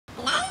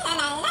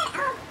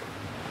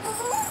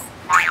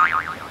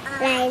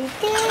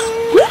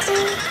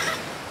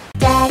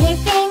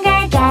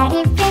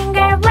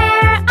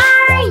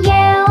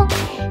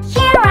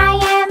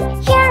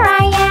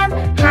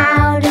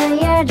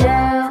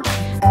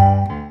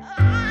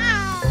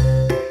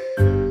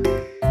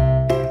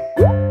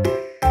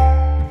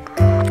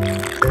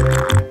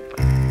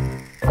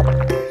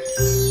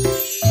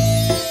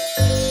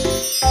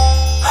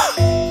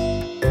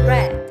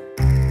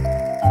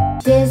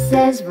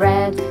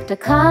the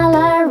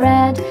color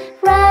red.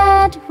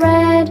 Red,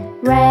 red,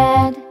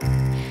 red.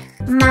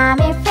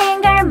 Mommy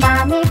finger,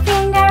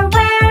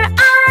 where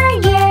are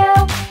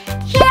you?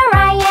 Here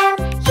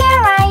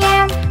I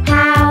am,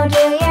 how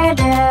do you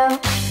do?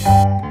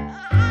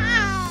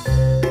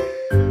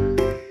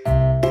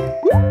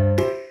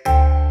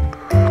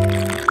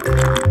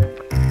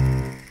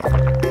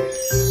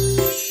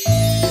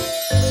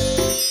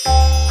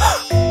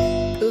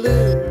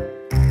 Blue.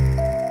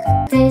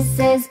 This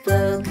is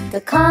blue,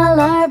 the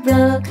color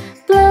blue.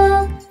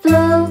 Blue,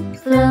 blue,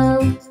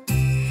 blue.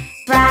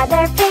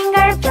 Brother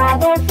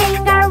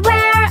finger,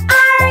 where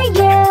are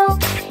you?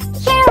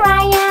 Here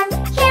I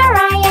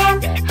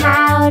am,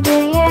 how do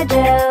you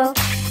do?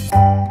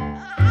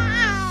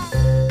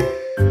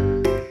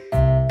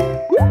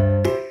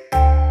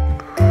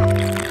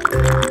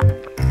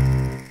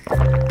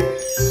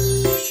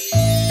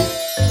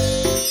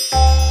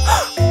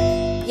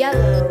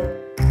 Yellow.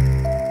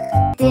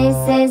 This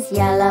is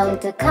yellow,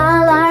 the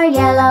color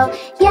yellow.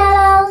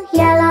 Yellow,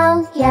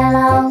 yellow,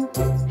 yellow.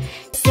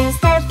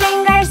 Sister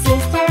finger,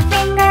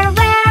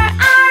 where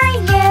are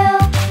you?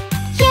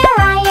 Here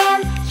I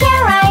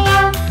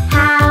am,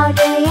 how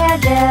do you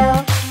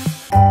do?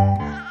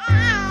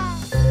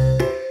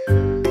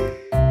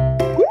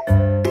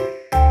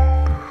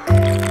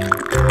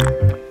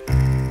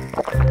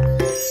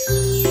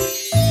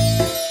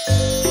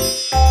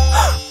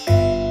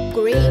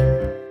 Green.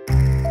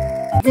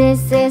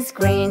 This is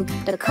green,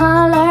 the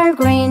color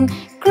green.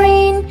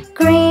 Green,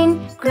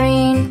 green,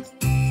 green.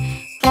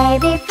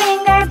 Baby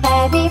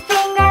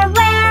finger,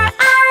 where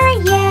are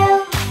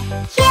you?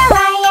 Here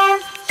I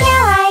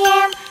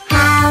am,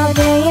 how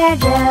do you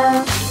do?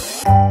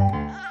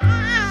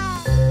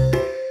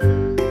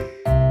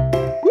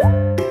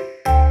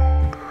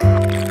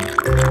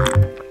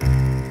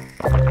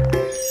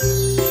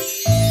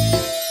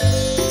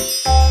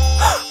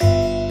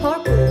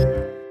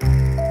 Purple.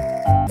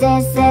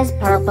 This is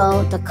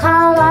purple, the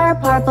color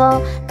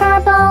purple.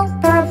 Purple,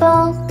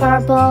 purple,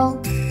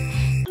 purple.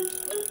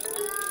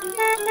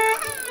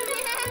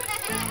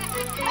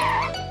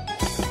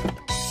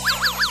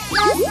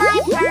 Lost my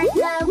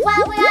partner,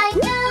 what will I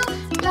do?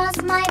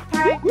 Lost my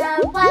partner,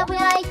 what will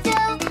I do?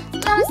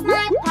 Lost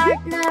my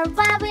partner,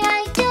 what will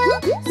I do?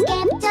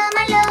 Skip to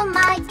my room,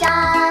 my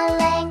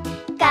darling.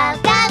 Go,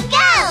 go,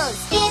 go!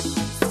 Skip,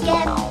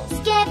 skip,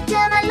 skip to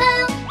my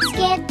room.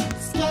 Skip,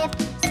 skip,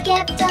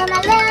 skip to my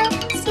room.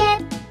 Skip,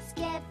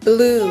 skip,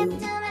 Blue.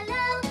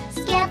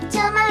 skip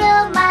to my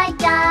room, my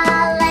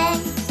darling.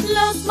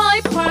 Lost my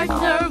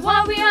partner,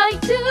 what will I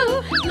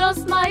do?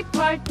 Lost my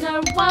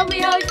partner, what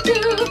will I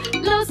do?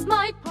 Lost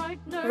my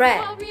partner, Red.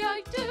 what will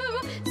I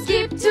do?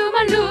 Skip to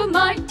my room,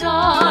 my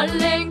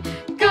darling.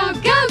 Go,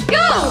 go,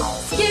 go!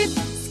 Skip,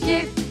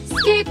 skip,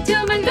 skip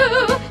to my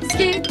room.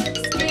 Skip,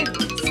 skip,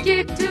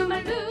 skip to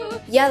my room.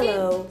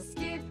 Yellow.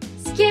 Skip,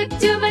 skip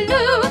to my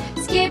room.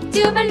 Skip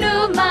to my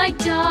room, my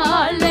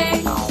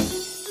darling.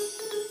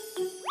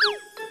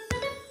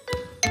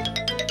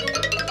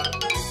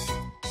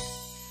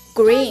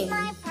 Green.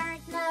 My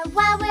partner,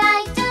 what will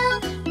I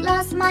do?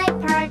 Lost my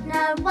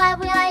partner, what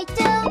will I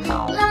do?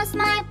 Lost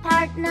my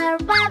partner,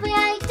 what will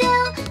I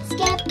do?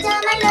 Skip to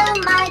my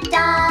room, my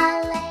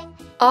darling.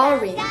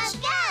 Orange. Go,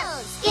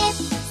 go! Skip,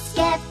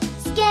 skip,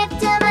 skip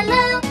to my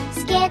room.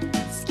 Skip,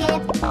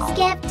 skip,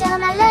 skip to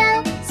my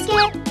room.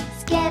 Skip,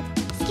 skip,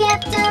 skip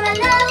to my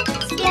room.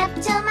 Skip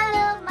to my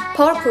room, my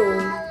Purple.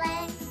 darling.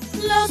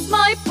 Lost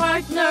my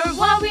partner,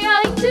 what will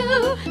I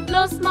do?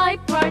 Lost my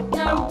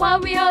partner,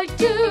 what will I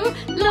do?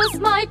 Lost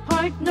my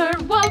partner,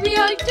 what will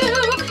I do?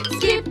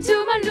 Skip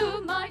to my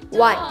room, my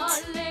White.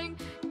 darling.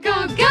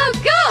 Go, go,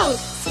 go!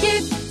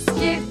 Skip,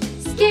 skip,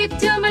 skip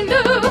to my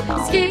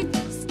room. Skip,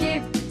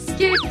 skip,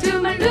 skip to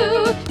my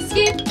room.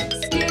 Skip,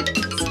 skip,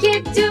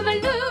 skip to my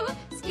room.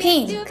 Skip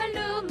Pink. to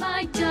my room,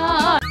 my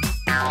darling.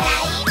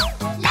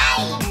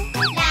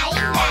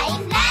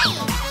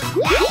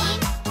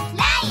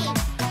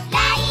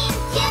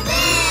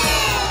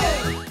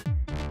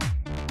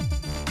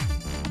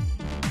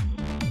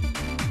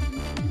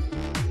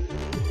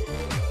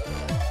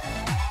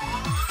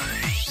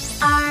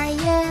 Are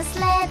you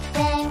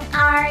sleeping?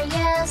 Are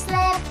you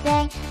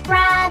sleeping?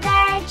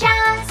 Brother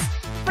Jones,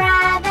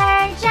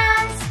 Brother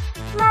Jones.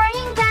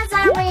 Morning bells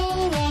are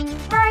ringing,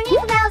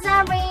 morning bells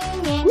are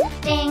ringing.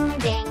 Ding,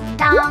 ding,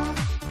 dong,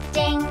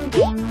 ding,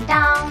 ding,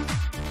 dong.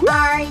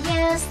 Are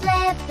you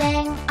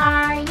sleeping?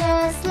 Are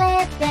you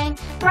sleeping?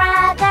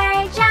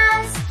 Brother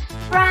Jones,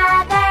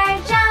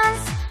 Brother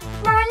Jones.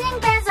 Morning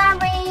bells are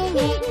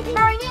ringing,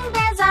 morning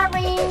bells are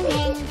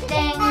ringing.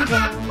 Ding,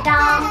 ding,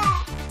 dong,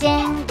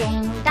 ding,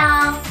 ding,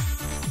 dong.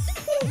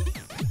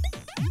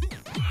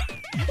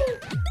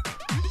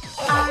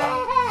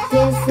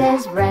 This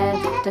is red,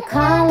 the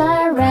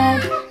color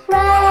red.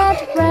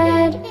 Red,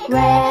 red,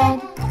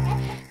 red.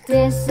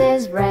 This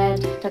is red,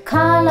 the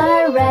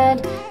color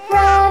red.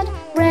 Red,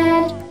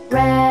 red,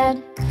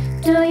 red.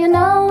 Do you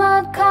know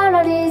what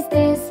color is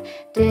this?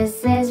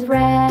 This is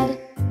red.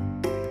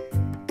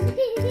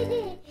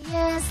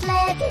 You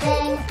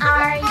sleeping?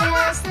 Are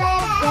you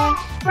sleeping?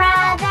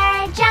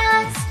 Brother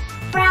Jones,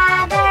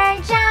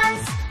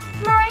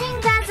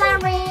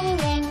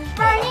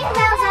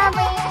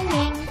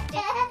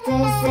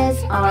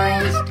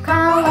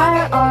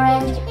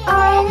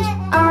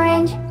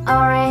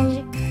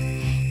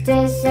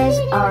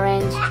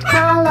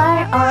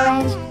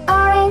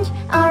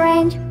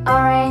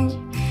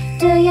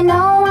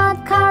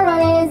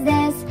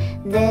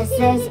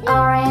 is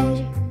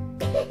orange.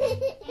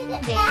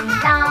 Ding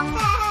dong,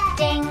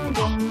 ding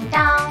ding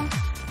dong.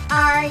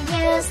 Are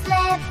you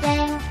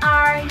sleeping?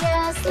 Are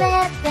you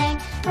sleeping?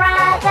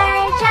 Brother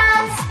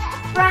Jones,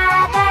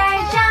 Brother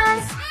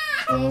Jones.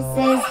 This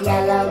is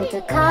yellow,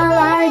 the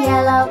color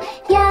yellow.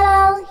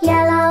 Yellow,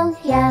 yellow,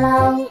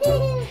 yellow.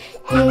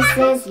 This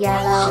is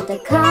yellow, the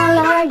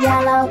color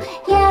yellow.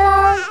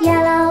 Yellow,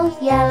 yellow,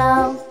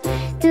 yellow.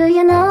 Do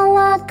you know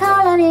what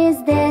color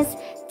is this?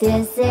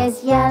 This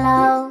is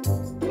yellow.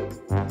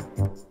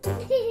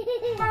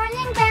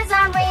 Morning bells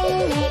are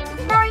ringing,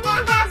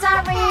 morning bells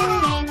are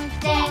ringing.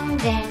 Ding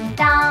ding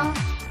dong,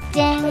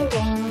 ding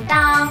ding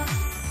dong.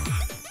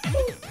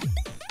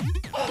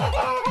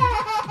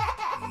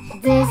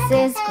 This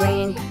is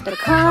green, the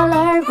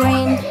color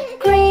green.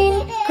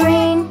 Green,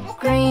 green,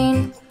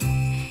 green.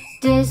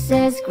 This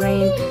is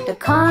green, the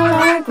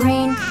color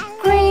green.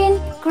 Green,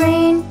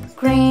 green,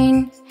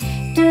 green.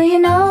 Do you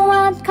know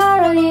what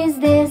color is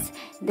this?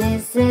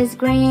 This is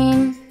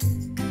green.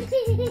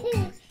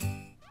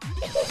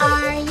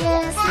 Are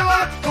you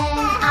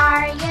sleeping?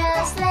 Are you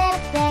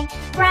sleeping?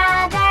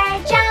 Brother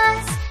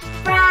Jones,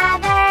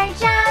 Brother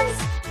Jones.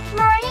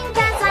 Morning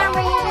bells are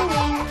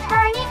ringing,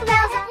 morning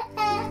bells are...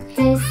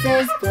 This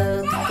is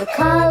blue, the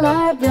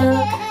color blue.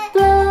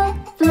 Blue,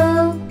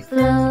 blue,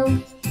 blue.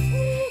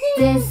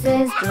 This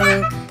is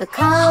blue, the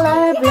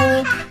color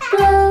blue.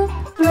 Blue,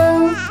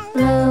 blue,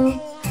 blue.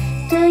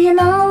 Do you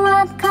know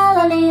what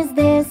color is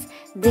this?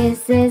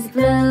 This is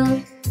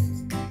blue.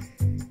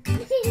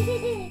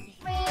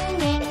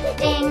 Ringing,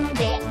 ding,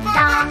 ding,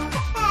 dong.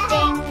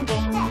 Ding,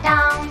 ding,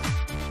 dong.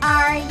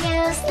 Are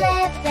you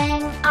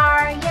sleeping?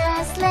 Are you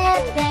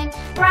sleeping?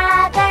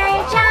 Brother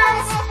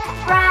Jones,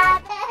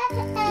 brother.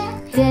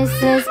 This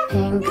is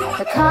pink,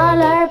 the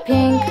color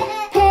pink.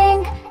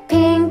 Pink,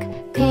 pink,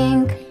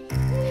 pink.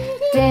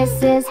 This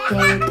is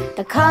pink,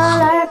 the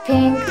color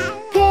pink.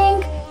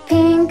 Pink,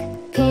 pink,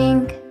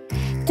 pink.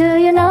 Do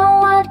you know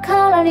what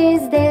color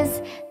is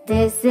this?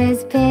 This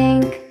is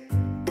pink.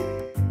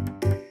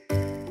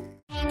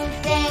 Ding,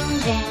 ding,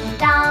 ding,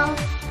 dong.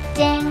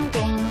 Ding,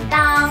 ding,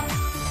 dong.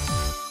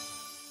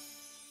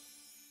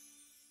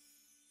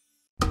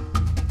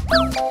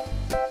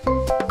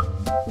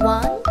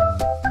 One,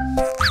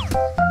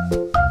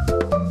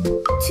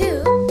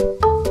 two,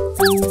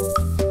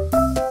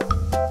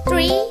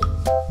 three,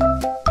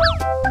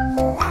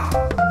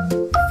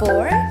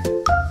 four,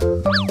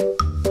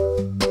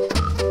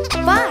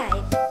 five.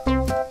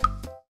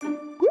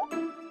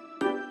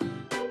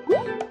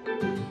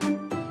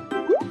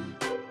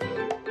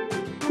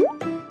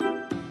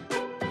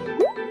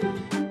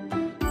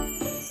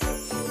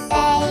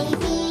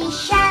 Baby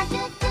shark,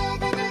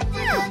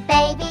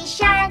 baby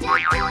shark,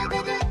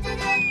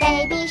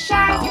 baby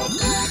shark,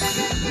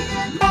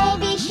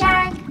 baby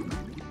shark.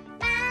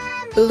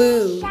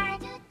 Blue.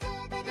 Shark.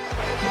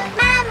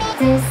 Mommy.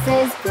 This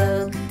is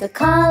blue, the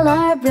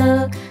color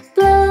blue.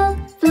 Blue,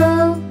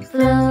 blue,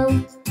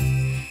 blue.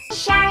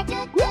 Shark,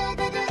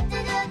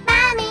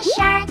 mommy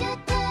shark,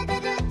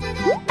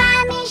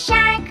 mommy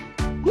shark.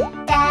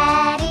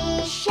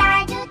 Daddy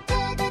shark,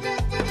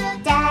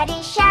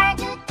 daddy shark,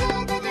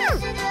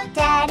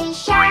 daddy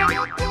shark,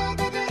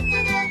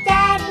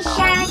 daddy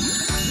shark.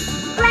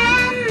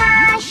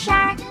 Grandma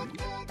shark,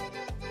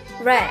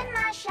 Red.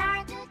 grandma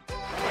shark.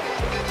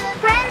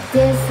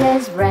 This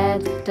is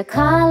red, the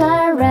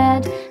color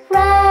red.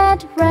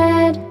 Red,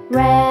 red,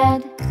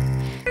 red.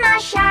 Grandma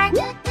shark,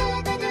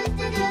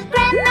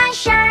 grandma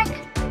shark,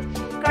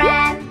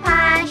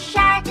 grandpa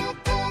shark,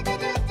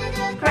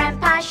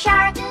 grandpa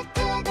shark,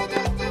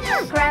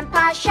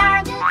 grandpa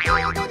shark,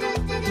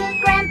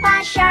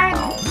 grandpa shark.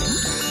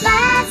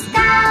 Let's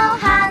go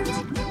hunt.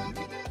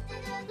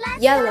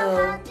 Let's Yellow.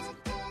 go hunt.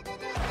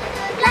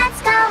 Let's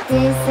go.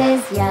 This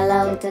is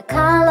yellow, the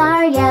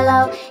color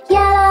yellow.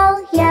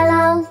 Yellow,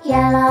 yellow,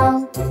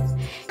 yellow.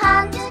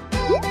 Hunt.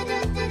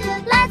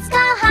 Let's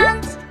go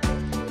hunt.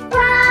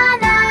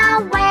 Run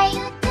away.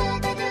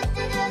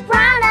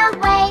 Run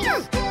away.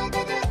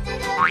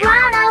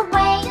 Run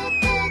away.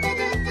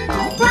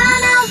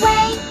 Run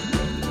away.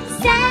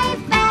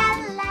 Safe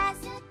and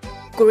last.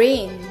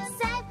 Green.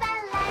 Safe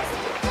and last.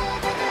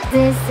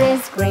 This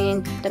is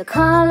green, the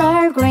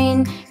color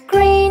green.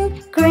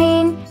 Green,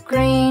 green,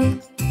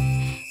 green.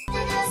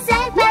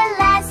 Safe and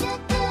last.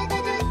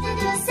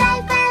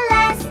 Safe and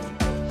last.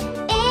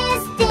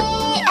 Is the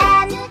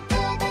end.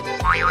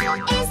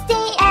 Is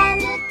the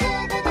end.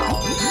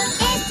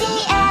 Is the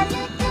end.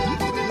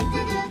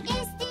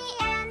 Is the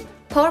end.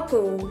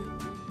 Purple.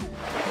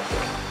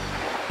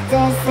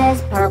 This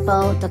is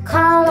purple, the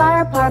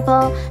color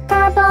purple.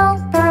 Purple,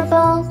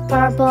 purple,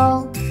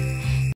 purple.